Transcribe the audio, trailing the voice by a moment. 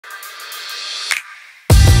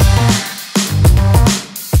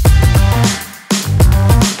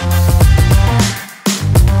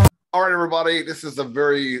everybody. This is a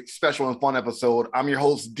very special and fun episode. I'm your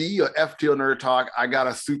host, D of FTO Nerd Talk. I got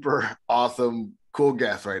a super awesome, cool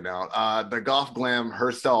guest right now. The Goth Glam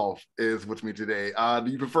herself is with me today. Do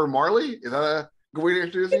you prefer Marley? Is that a good way to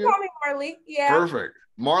introduce You you? call me Marley. Yeah. Perfect.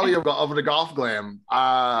 Marley of the Goth Glam.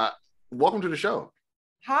 Welcome to the show.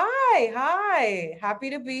 Hi. Happy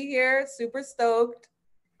to be here. Super stoked.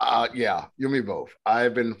 Yeah, you and me both.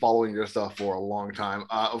 I've been following your stuff for a long time.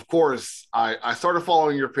 Of course, I started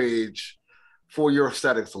following your page for your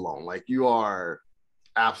aesthetics alone. Like, you are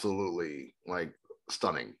absolutely like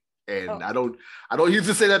stunning. And Oh. I don't used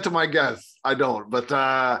to say that to my guests. I don't, but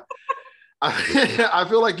I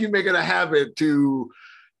feel like you make it a habit to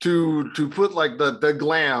put like the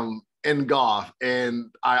glam in goth. And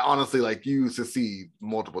I honestly, like, you succeed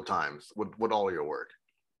multiple times with all your work.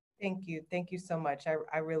 Thank you so much.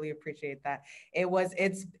 I really appreciate that.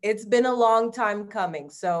 It's been a long time coming.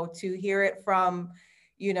 So to hear it from,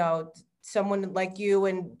 someone like you,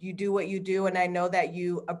 and you do what you do, and I know that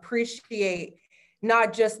you appreciate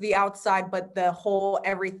not just the outside, but the whole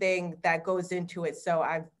everything that goes into it. So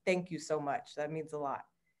I thank you so much. That means a lot.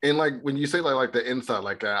 And like when you say like the inside,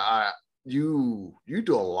 like you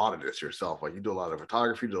do a lot of this yourself. Like, you do a lot of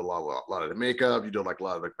photography, you do a lot of the makeup, you do like a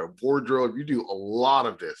lot of like the wardrobe. You do a lot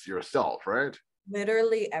of this yourself, right?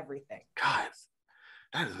 Literally everything. Guys,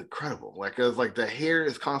 that is incredible. Like, cause like the hair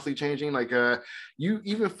is constantly changing. Like, you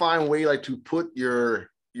even find way like to put your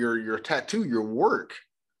tattoo, your work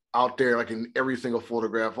out there, like in every single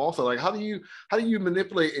photograph. Also, like, how do you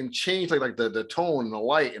manipulate and change like the tone and the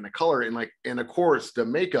light and the color and like, and of course the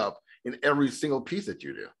makeup in every single piece that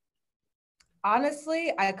you do?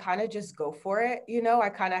 Honestly, I kind of just go for it. I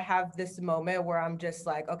kind of have this moment where I'm just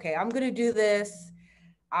like, okay, I'm going to do this.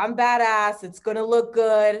 I'm badass. It's going to look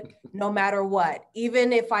good no matter what.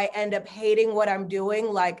 Even if I end up hating what I'm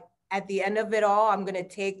doing, like at the end of it all, I'm going to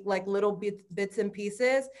take like little bits and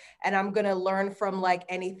pieces, and I'm going to learn from like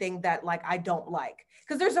anything that like I don't like.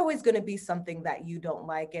 Because there's always going to be something that you don't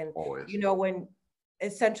like. And, Always. when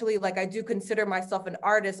essentially, like, I do consider myself an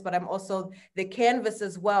artist, but I'm also the canvas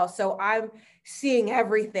as well. So I'm seeing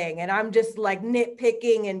everything, and I'm just like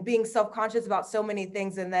nitpicking and being self-conscious about so many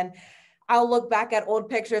things. And then I'll look back at old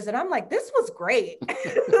pictures and I'm like, this was great.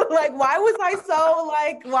 Like, why was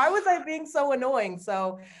I being so annoying?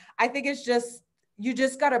 So I think it's just, you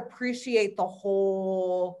just got to appreciate the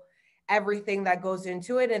whole, everything that goes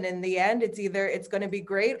into it. And in the end, it's going to be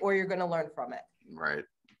great, or you're going to learn from it. Right.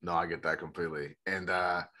 No, I get that completely. And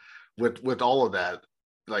with all of that,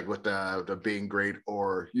 like with the being great,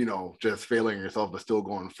 or just failing yourself but still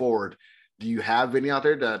going forward, do you have any out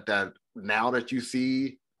there that now that you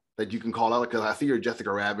see that you can call out? Because I see your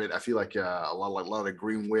Jessica Rabbit, I see like a lot of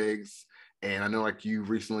green wigs, and I know like you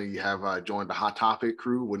recently have joined the Hot Topic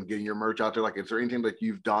crew when getting your merch out there. Like, is there anything that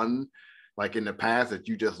you've done like in the past that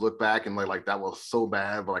you just look back and like that was so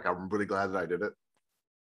bad, but like I'm really glad that I did it?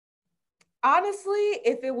 Honestly,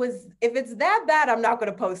 if it's that bad, I'm not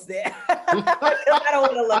going to post it. I don't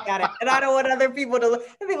want to look at it, and I don't want other people to look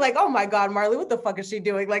and be like, "Oh my God, Marley, what the fuck is she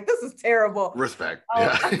doing? Like, this is terrible." Respect.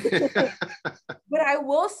 Yeah. But I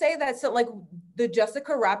will say that, so like the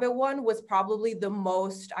Jessica Rabbit one was probably the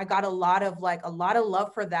most, I got a lot of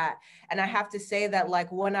love for that. And I have to say that,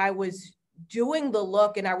 like, when I was doing the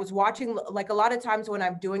look and I was watching, like, a lot of times when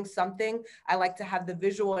I'm doing something, I like to have the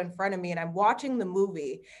visual in front of me, and I'm watching the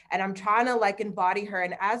movie and I'm trying to like embody her.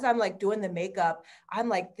 And as I'm like doing the makeup, I'm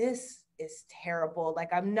like, this is terrible. Like,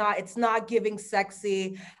 it's not giving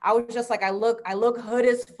sexy. I was just like, I look hood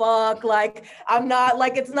as fuck. Like, I'm not,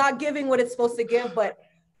 like, it's not giving what it's supposed to give.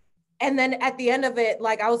 And then at the end of it,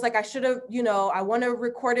 like, I was like, I should have, I want to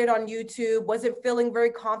record it on YouTube. Wasn't feeling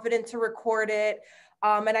very confident to record it.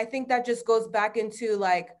 And I think that just goes back into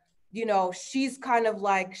like, she's kind of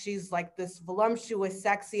like, she's like this voluptuous,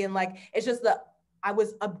 sexy, and like, it's just I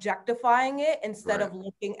was objectifying it instead of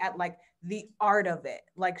looking at like the art of it.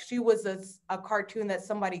 Like, she was a cartoon that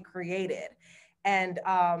somebody created. And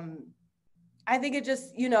I think it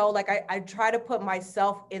just, like, I try to put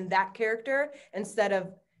myself in that character instead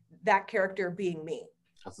of that character being me.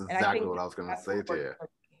 That's exactly what I was going to say to you.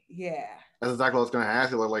 Yeah. That's exactly what I was going to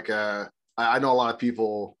ask you. Like, I know a lot of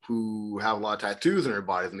people who have a lot of tattoos in their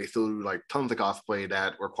bodies, and they still do like tons of cosplay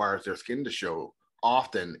that requires their skin to show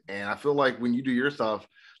often. And I feel like when you do your stuff,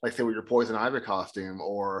 like say with your Poison Ivy costume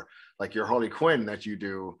or like your Harley Quinn that you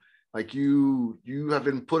do, like you have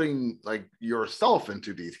been putting like yourself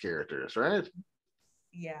into these characters, right?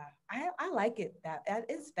 Yeah, I like it.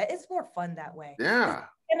 It's more fun that way. Yeah. At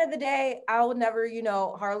the end of the day, I will never,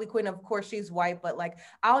 Harley Quinn, of course she's white, but like,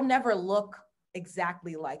 I'll never look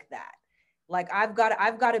exactly like that. Like I've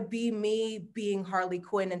got to be me being Harley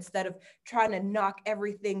Quinn instead of trying to knock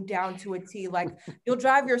everything down to a T. Like you'll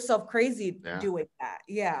drive yourself crazy doing that.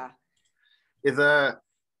 Yeah. Is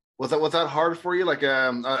was that hard for you? Like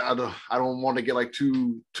I don't want to get like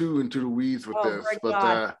too into the weeds with this,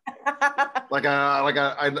 but like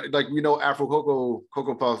we know Afro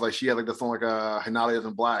Coco Puffs, like she had like the song like Hanali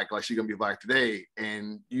isn't black, like she gonna be black today,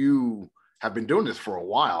 and you have been doing this for a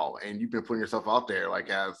while, and you've been putting yourself out there like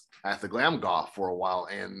as the Glam Goth for a while,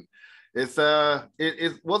 and it's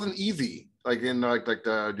it wasn't easy like in like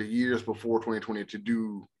the years before 2020 to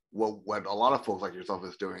do what a lot of folks like yourself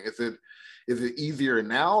is doing. Is it easier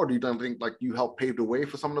now, or do you don't think like you helped pave the way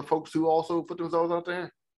for some of the folks who also put themselves out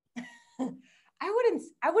there?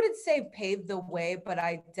 I wouldn't say pave the way, but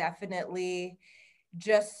I definitely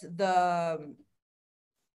just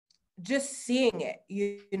seeing it,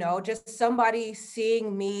 you know, just somebody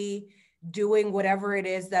seeing me doing whatever it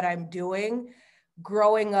is that I'm doing.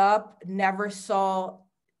 Growing up, never saw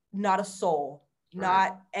not a soul,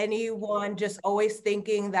 not anyone, just always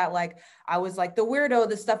thinking that like I was like the weirdo,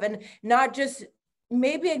 this stuff, and not just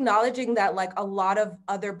maybe acknowledging that like a lot of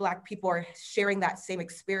other Black people are sharing that same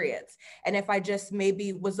experience. And if I just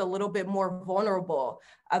maybe was a little bit more vulnerable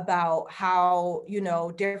about how, you know,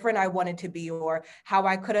 different I wanted to be, or how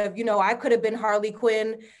I could have, you know, I could have been Harley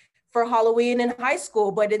Quinn for Halloween in high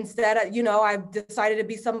school, but instead, you know, I decided to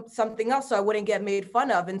be something else so I wouldn't get made fun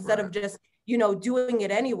of, instead of just, you know, doing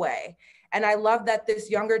it anyway. And I love that this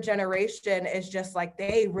younger generation is just like,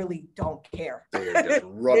 they really don't care. They're just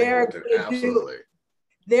running with it, absolutely.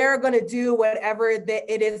 They're going to do whatever it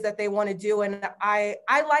is that they want to do. And I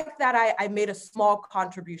like that I made a small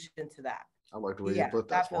contribution to that. I like the way you put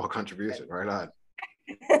that, small contribution, right on.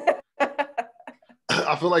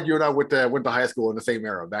 I feel like you and I went to high school in the same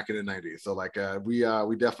era back in the 90s. So like we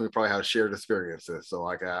definitely probably have shared experiences. So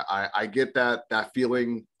like I get that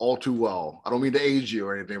feeling all too well. I don't mean to age you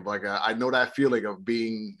or anything, but like I know that feeling of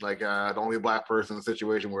being like the only Black person in a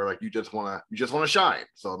situation where like you just wanna shine.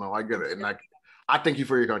 So no, I get it. And like I thank you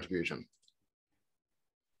for your contribution.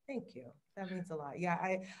 Thank you. That means a lot. Yeah,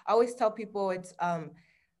 I always tell people it's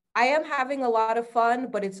I am having a lot of fun,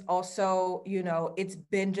 but it's also, you know, it's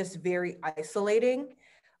been just very isolating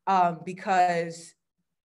because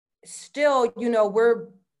still, you know, we're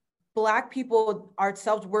Black people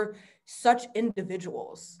ourselves, we're such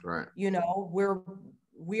individuals, right? You know,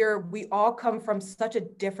 we all come from such a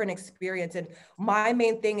different experience. And my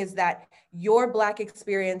main thing is that your Black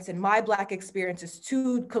experience and my Black experience is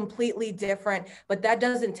two completely different, but that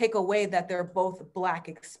doesn't take away that they're both Black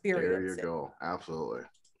experiences. There you go. Absolutely.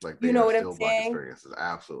 Like you know what I'm still saying? Black experiences.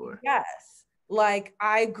 Absolutely. Yes. Like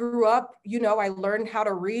I grew up, you know, I learned how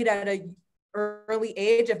to read at an early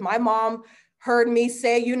age. If my mom heard me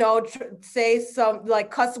say, you know, say some like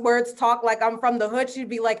cuss words, talk like I'm from the hood, she'd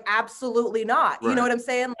be like, absolutely not. You know what I'm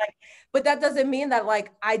saying? Like, but that doesn't mean that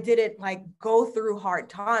like I didn't like go through hard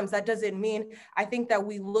times. That doesn't mean, I think that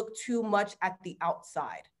we look too much at the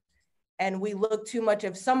outside. And we look too much,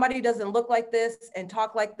 if somebody doesn't look like this and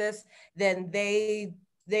talk like this, then they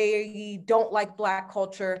don't like Black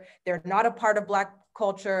culture. They're not a part of Black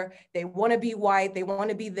culture. They want to be white. They want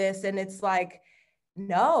to be this. And it's like,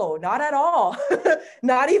 no, not at all.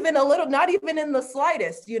 Not even a little, not even in the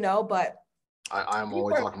slightest, you know, but I'm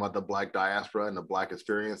always talking about the Black diaspora and the Black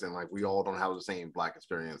experience, and like we all don't have the same Black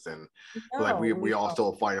experience, and like we all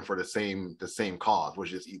still fighting for the same cause,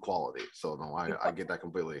 which is equality. So no, I get that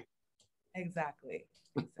completely. Exactly.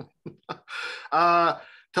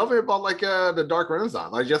 Tell me about like the Dark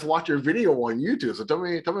Renaissance. I just watched your video on YouTube, so tell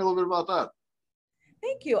me a little bit about that.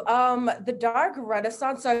 Thank you. The Dark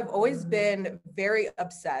Renaissance, I've always been very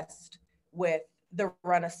obsessed with the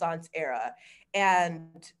Renaissance era.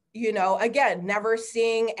 And, you know, again, never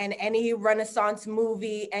seeing in any Renaissance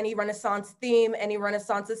movie, any Renaissance theme, any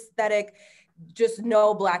Renaissance aesthetic, just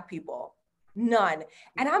no Black people. None.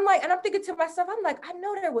 And I'm thinking to myself, I'm like, I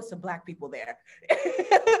know there was some Black people there.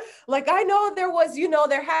 Like, I know there was, you know,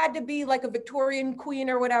 there had to be like a Victorian queen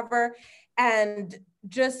or whatever. And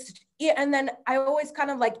just, and then I always kind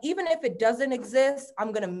of like, even if it doesn't exist,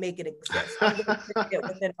 I'm going to make it exist. I'm going to create it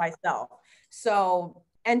within myself. So,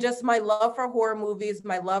 and just my love for horror movies,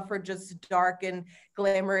 my love for just dark and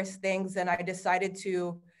glamorous things. And I decided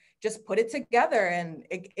to just put it together, and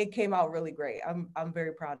it came out really great. I'm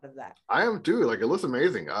very proud of that. I am too. Like, it looks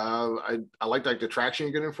amazing. I like the traction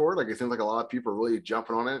you're getting for it. Like, it seems like a lot of people are really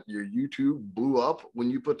jumping on it. Your YouTube blew up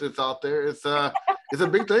when you put this out there. It's a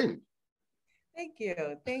big thing. Thank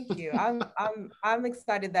you. Thank you. I'm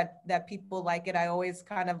excited that people like it. I always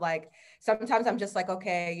kind of like, sometimes I'm just like,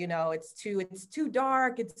 okay, it's too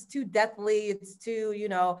dark, it's too deathly, it's too,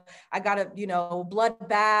 I gotta,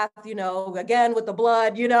 bloodbath, again with the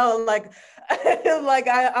blood, like like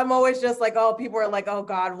I'm always just like, oh, people are like, oh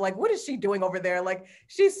God, like what is she doing over there? Like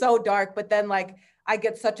she's so dark. But then like I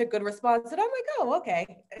get such a good response and I'm like, oh, okay.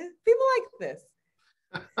 People like this.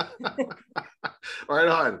 Right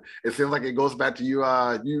on. It seems like it goes back to you.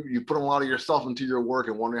 You put a lot of yourself into your work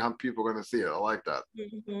and wondering how people are going to see it. I like that.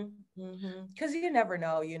 Because you never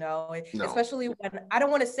know, No. especially when I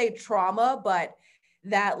don't want to say trauma, but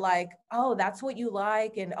that like, oh, that's what you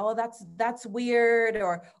like, and oh, that's weird,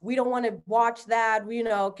 or we don't want to watch that.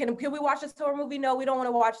 Can we watch this horror movie? No, we don't want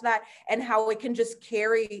to watch that. And how it can just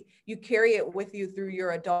carry it with you through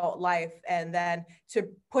your adult life, and then to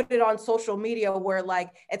put it on social media where like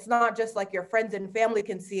it's not just like your friends and family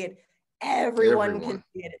can see it, everyone can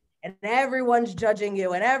see it. And everyone's judging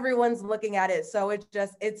you and everyone's looking at it. So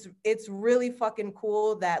it's really fucking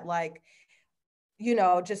cool that like,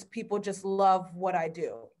 just people just love what I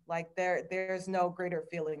do. Like there's no greater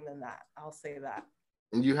feeling than that. I'll say that.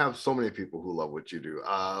 And you have so many people who love what you do.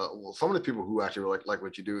 Well, some of the people who actually like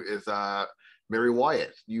what you do is Mary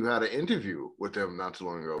Wyatt. You had an interview with them not too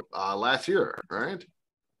long ago, last year, right?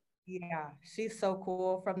 Yeah, she's so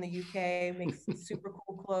cool, from the UK, makes super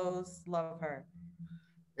cool clothes. Love her.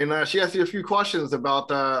 And she asked you a few questions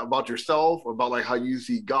about yourself, about like how you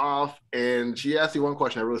see goth. And she asked you one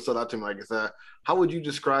question that really stood out to me. Like, is how would you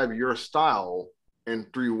describe your style in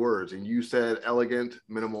 3 words? And you said elegant,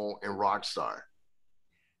 minimal, and rock star.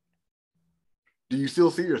 Do you still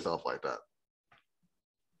see yourself like that?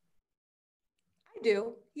 I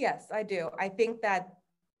do. Yes, I do. I think that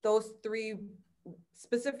those 3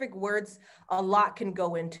 specific words, a lot can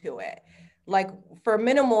go into it. Like for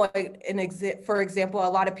minimal, for example, a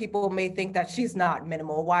lot of people may think that she's not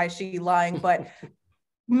minimal. Why is she lying? But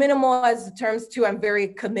minimal as terms too, I'm very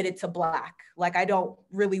committed to black. Like I don't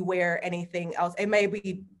really wear anything else. It may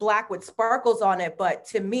be black with sparkles on it, but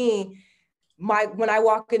to me, when I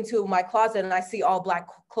walk into my closet and I see all black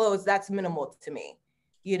clothes, that's minimal to me.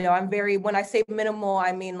 When I say minimal,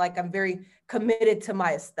 I mean like I'm very committed to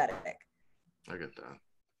my aesthetic. I get that.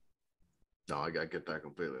 No, I get that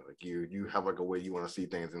completely. Like you have like a way you want to see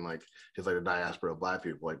things, and like just like the diaspora of Black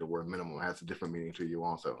people, like the word minimal has a different meaning to you.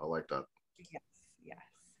 Also, I like that. Yes, yes.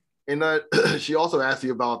 And she also asked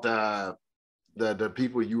you about the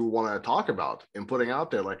people you want to talk about and putting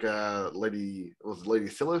out there, like Lady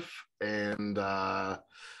Silif and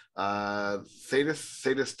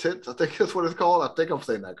Sadist Tits, I think that's what it's called. I think I'm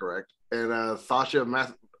saying that correct. And Sasha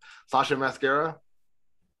Mascara.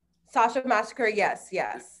 Sasha Massacre, yes,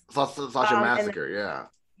 yes. Sasha Massacre, yeah.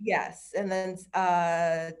 Yes, and then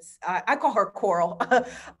I call her Coral.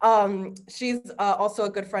 She's also a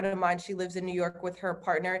good friend of mine. She lives in New York with her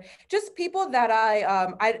partner. Just people that I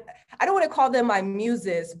don't want to call them my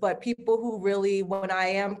muses, but people who really, when I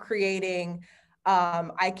am creating,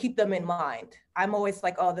 I keep them in mind. I'm always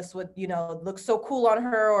like, oh, this would, look so cool on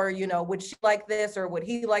her, or, would she like this, or would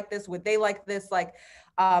he like this? Would they like this? Like,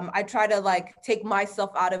 I try to like take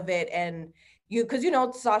myself out of it, and because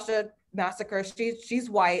Sasha Massacre, she's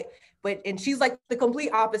white, and she's like the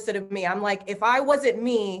complete opposite of me. I'm like, if I wasn't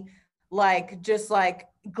me, like just like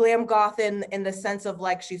glam goth in the sense of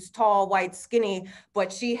like she's tall, white, skinny,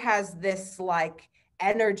 but she has this like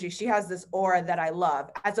energy, she has this aura that I love,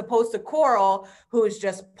 as opposed to Coral, who is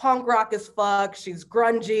just punk rock as fuck. She's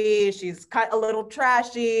grungy, she's kind of a little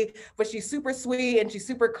trashy, but she's super sweet and she's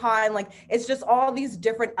super kind. Like it's just all these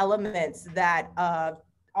different elements that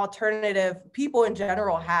alternative people in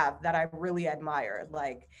general have that I really admire.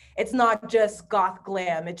 Like it's not just goth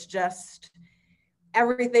glam, it's just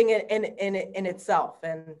everything in itself,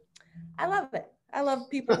 and I love it. I love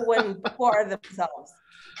people who are themselves.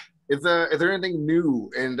 Is there anything new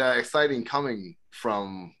and exciting coming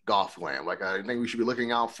from goth glam? Like I think we should be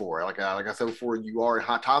looking out for. Like I said before, you are a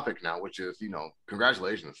hot topic now, which is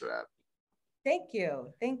congratulations to that. Thank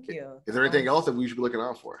you, thank you. Is there anything else that we should be looking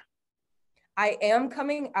out for? I am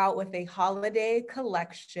coming out with a holiday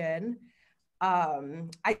collection.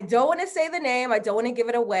 I don't want to say the name, I don't want to give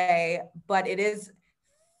it away, but it is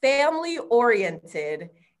family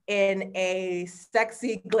oriented in a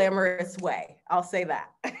sexy, glamorous way. I'll say that.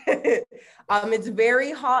 It's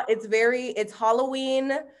very hot. It's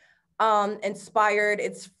Halloween inspired.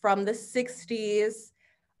 It's from the 60s.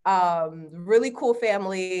 Really cool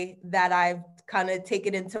family that I've kind of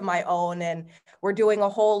taken into my own, and we're doing a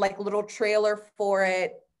whole like little trailer for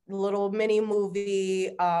it, little mini movie,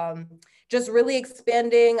 just really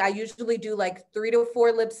expanding. I usually do like 3 to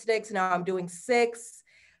 4 lipsticks. Now I'm doing 6.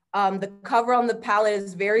 The cover on the palette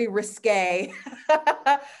is very risque,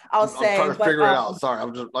 I'll say. I'm trying to but, figure it out. Sorry,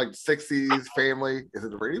 I'm just like 60s family. Is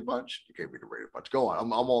it the Brady Bunch? You can't be the Brady Bunch. Go on.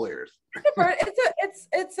 I'm all ears.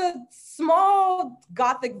 It's a small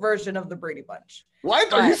gothic version of the Brady Bunch.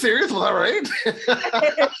 What? Are you serious? Was that right?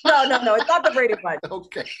 No, it's not the Brady Bunch.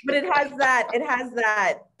 Okay. But it has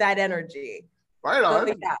that energy. Right on.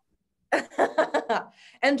 So, yeah.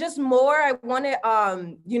 And just more, I want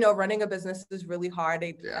to, running a business is really hard.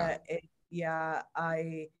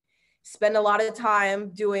 I spend a lot of time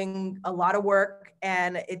doing a lot of work,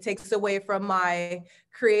 and it takes away from my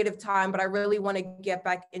creative time, but I really want to get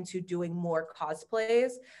back into doing more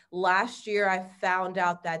cosplays. Last year, I found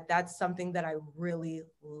out that that's something that I really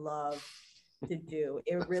love to do.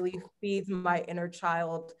 It really feeds my inner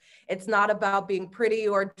child. It's not about being pretty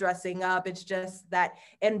or dressing up. It's just that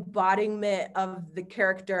embodiment of the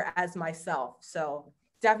character as myself. So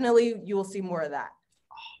definitely you will see more of that.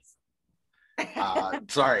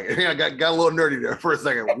 Sorry, I got a little nerdy there for a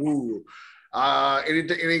second. Woo.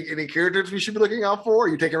 Any characters we should be looking out for? Are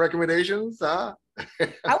you taking recommendations? I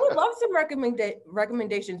would love some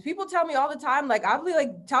recommendations. People tell me all the time, like, I'll be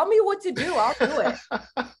like, tell me what to do. I'll do it.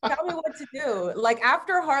 Tell me what to do. Like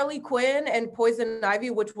after Harley Quinn and Poison Ivy,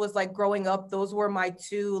 which was like growing up, those were my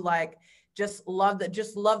 2, like, just love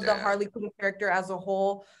the Harley Quinn character as a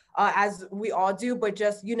whole, as we all do, but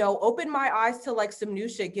just, open my eyes to like some new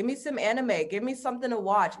shit. Give me some anime, give me something to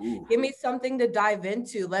watch. Ooh. Give me something to dive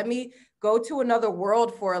into. Let me go to another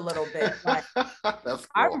world for a little bit. Like, that's cool.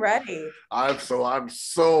 I'm ready. I'm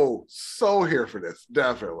so here for this.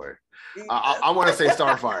 Definitely. I want to say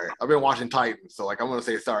Starfire. I've been watching Titans, so like I'm gonna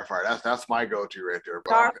say Starfire. That's my go-to right there.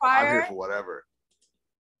 But I'm here for whatever.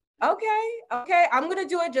 Okay. I'm gonna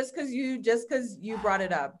do it just because you brought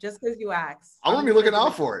it up, just because you asked. I'm gonna be looking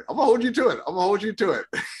out for it. I'm gonna hold you to it.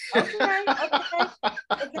 Okay.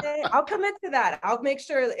 I'll commit to that. I'll make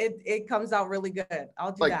sure it comes out really good.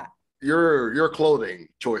 I'll do that. Your clothing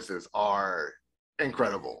choices are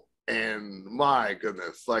incredible, and my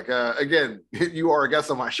goodness, like again, you are a guest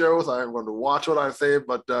on my show, so I'm going to watch what I say,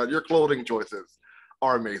 but your clothing choices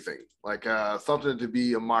are amazing. Like something to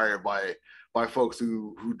be admired by folks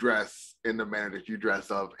who dress in the manner that you dress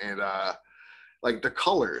up, and like the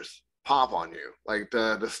colors pop on you. Like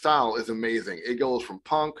the style is amazing. It goes from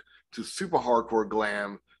punk to super hardcore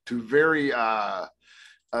glam to very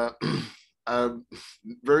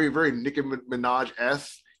very, very Nicki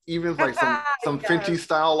Minaj-esque, even like some Fenty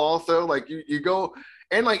style also. Like you go,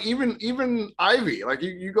 and like even Ivy, like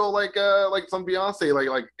you go like some Beyonce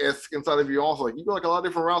like esque inside of you also. Like you go like a lot of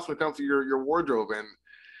different routes when it comes to your wardrobe, and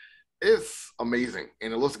it's amazing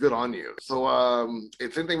and it looks good on you. So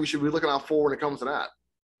it's anything we should be looking out for when it comes to that.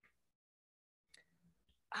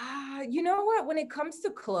 You know what? When it comes to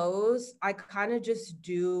clothes, I kind of just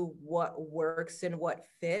do what works and what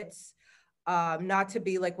fits. Not to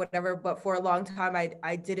be like whatever, but for a long time,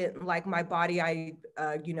 I didn't like my body. I,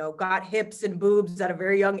 got hips and boobs at a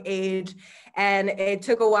very young age. And it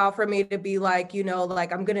took a while for me to be like,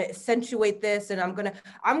 like I'm going to accentuate this and I'm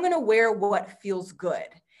going to wear what feels good.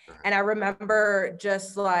 And I remember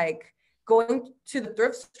just like going to the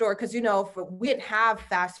thrift store, because, we didn't have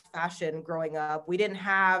fast fashion growing up. We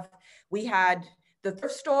had the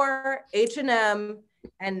thrift store, H&M,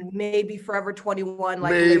 and maybe Forever 21,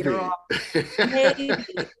 like later on. Maybe.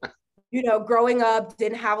 Growing up,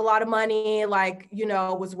 didn't have a lot of money, like,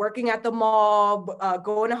 was working at the mall,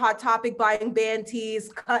 going to Hot Topic, buying band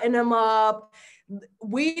tees, cutting them up.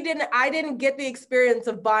 I didn't get the experience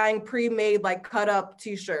of buying pre-made, like cut up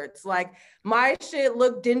t-shirts. Like my shit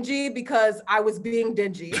looked dingy because I was being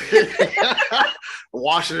dingy.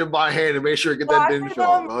 Washing it by hand and make sure you get that dingy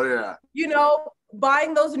off. Oh yeah.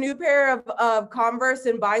 Buying those new pair of Converse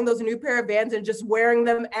and buying those new pair of Vans and just wearing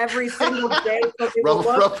them every single day. So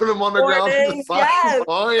roughing them on the ground to the side. Yes.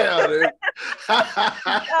 Oh yeah, dude.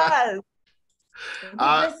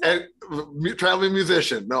 Yes. And traveling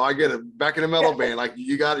musician. No, I get it. Back in the metal band, like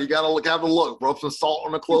you got to have a look. Rub some salt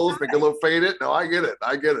on the clothes, make it look faded. No, I get it.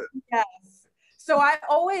 Yes. So I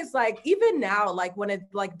always like, even now, like when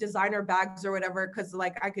it's like designer bags or whatever, because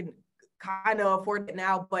like I can kind of afford it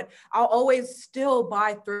now, but I'll always still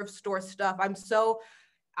buy thrift store stuff.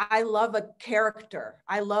 I love a character.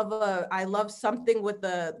 I love something with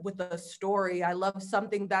a story. I love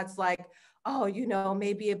something that's like, oh,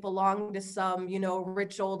 maybe it belonged to some,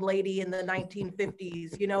 rich old lady in the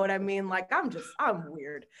 1950s. You know what I mean? Like, I'm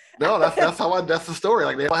weird. No, that's the story.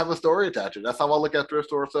 Like they all have a story attached to it. That's how I look at thrift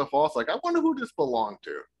store stuff also. Like, I wonder who this belonged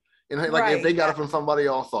to. Like if they got it from somebody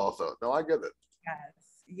else also. No, I get it.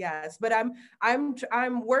 yes. But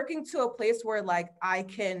I'm working to a place where like I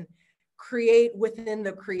can create within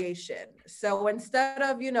the creation. So instead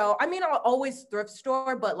of, you know, I mean, I'll always thrift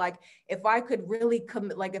store, but like if I could really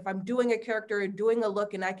commit, like if I'm doing a character and doing a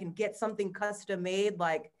look and I can get something custom made,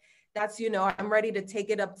 like that's, you know, I'm ready to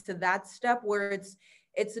take it up to that step where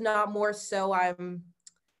it's not more so I'm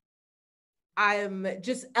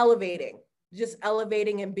just elevating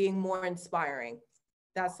and being more inspiring.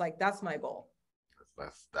 That's my goal.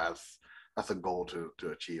 That's a goal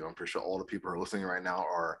to achieve. I'm pretty sure all the people who are listening right now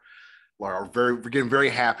are getting very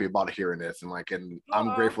happy about hearing this, and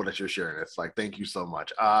I'm grateful that you're sharing this. Like, thank you so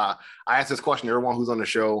much. I ask this question to everyone who's on the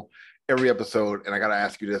show every episode, and I gotta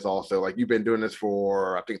ask you this also. Like, you've been doing this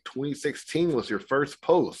for, I think 2016 was your first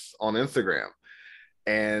post on Instagram,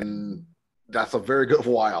 and that's a very good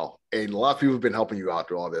while. And a lot of people have been helping you out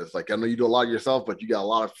through all this. Like, I know you do a lot yourself, but you got a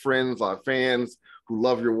lot of friends, a lot of fans who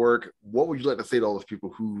love your work. What would you like to say to all those people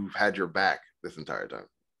who've had your back this entire time?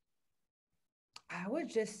 I would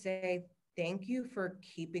just say thank you for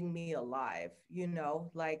keeping me alive. You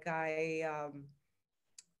know, like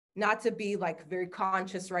not to be like very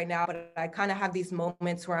conscious right now, but I kind of have these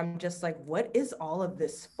moments where I'm just like, what is all of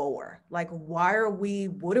this for? Like, what are we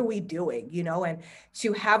doing? You know, and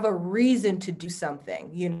to have a reason to do something,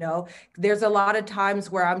 you know, there's a lot of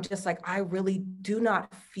times where I'm just like, I really do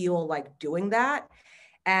not feel like doing that.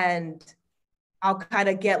 And I'll kind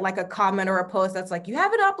of get like a comment or a post that's like, you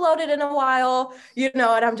haven't uploaded in a while, you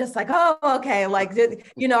know, and I'm just like, oh, okay. Like,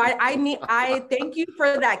 you know, I thank you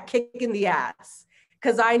for that kick in the ass.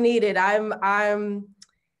 Cause I need it. I'm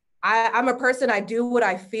a person, I do what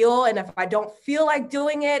I feel. And if I don't feel like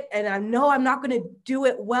doing it and I know I'm not going to do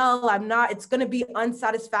it well, it's going to be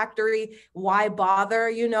unsatisfactory. Why bother,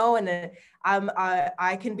 you know? And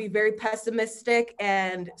I can be very pessimistic.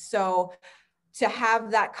 And so to have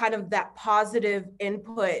that kind of that positive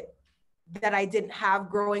input that I didn't have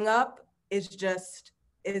growing up is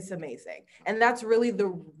amazing. And that's really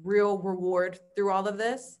the real reward through all of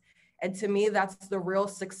this. And to me, that's the real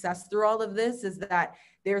success through all of this, is that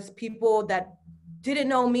there's people that didn't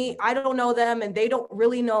know me. I don't know them and they don't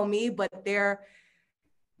really know me, but they're,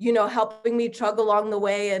 you know, helping me chug along the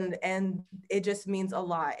way. And it just means a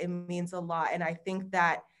lot. It means a lot. And I think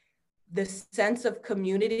that the sense of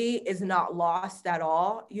community is not lost at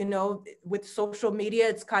all. You know, with social media,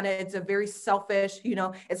 it's a very selfish, you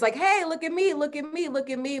know, it's like, hey, look at me, look at me, look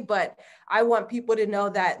at me. But I want people to know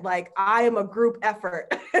that like, I am a group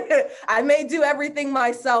effort. I may do everything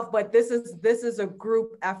myself, but this is a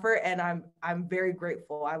group effort. And I'm very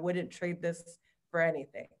grateful. I wouldn't trade this for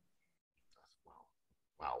anything.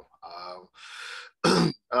 Wow.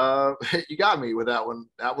 You got me with that one.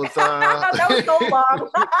 That was that was so long.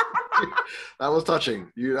 That was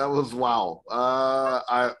touching. That was wow.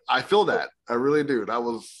 I feel that. I really do. That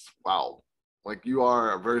was wow. Like, you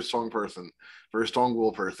are a very strong person, very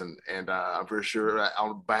strong-willed person, and I'm pretty sure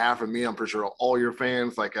on behalf of me, I'm pretty sure all your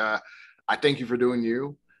fans, like, I thank you for doing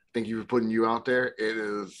you. Thank you for putting you out there. It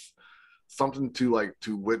is something to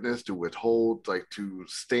witness, to withhold, like to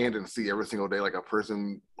stand and see every single day, like a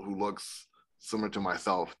person who looks similar to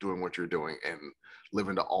myself doing what you're doing and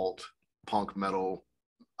living the alt punk metal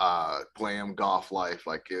glam goth life.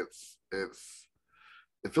 Like, it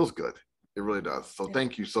feels good. It really does. So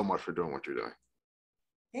thank you so much for doing what you're doing.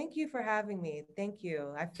 Thank you for having me. Thank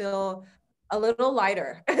you. I feel a little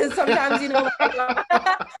lighter. Sometimes, you know, like,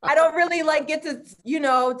 I don't really like get to, you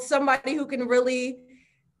know, somebody who can really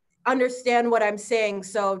understand what I'm saying.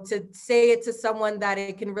 So to say it to someone that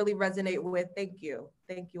it can really resonate with, thank you.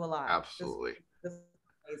 Thank you a lot. Absolutely.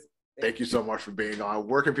 Thank you so much for being on.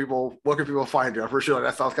 Where can people find you? I'm pretty sure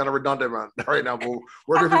that sounds kind of redundant right now, but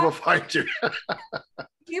where can people find you?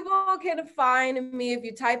 People can find me if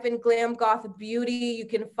you type in Glam Goth Beauty. You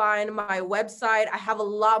can find my website. I have a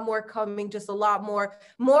lot more coming, just a lot more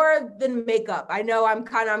than makeup. I know I'm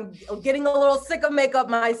getting a little sick of makeup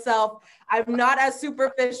myself. I'm not as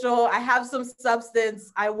superficial. I have some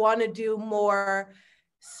substance. I want to do more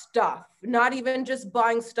stuff, not even just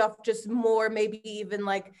buying stuff, just more, maybe even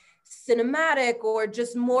like cinematic or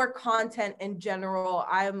just more content in general.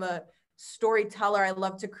 I'm a storyteller. I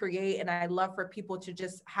love to create, and I love for people to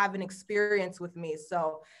just have an experience with me.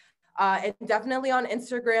 So and definitely on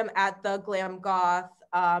Instagram at the Glam Goth.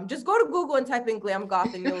 Just go to Google and type in Glam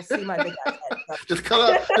Goth and you'll see my big ass head. So. just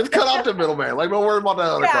cut out the middleman. Like, don't worry about that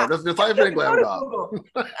other part. Just type in Glam Goth.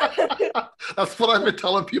 That's what I've been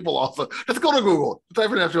telling people also. Just go to Google.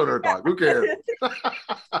 Type in that other dog. Who cares?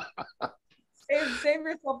 Save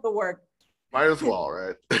yourself the work. Might as well,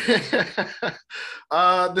 right?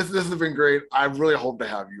 This has been great. I really hope to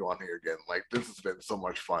have you on here again. Like, this has been so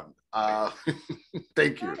much fun.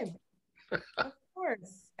 Thank you. Of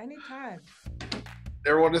course, anytime.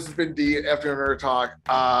 Everyone, this has been D After Nerd Talk.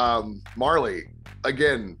 Marley,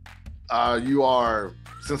 again, you are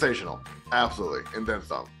sensational, absolutely, and then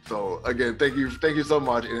some. So again, thank you so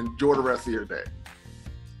much, and enjoy the rest of your day.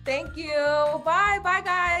 Thank you. Bye.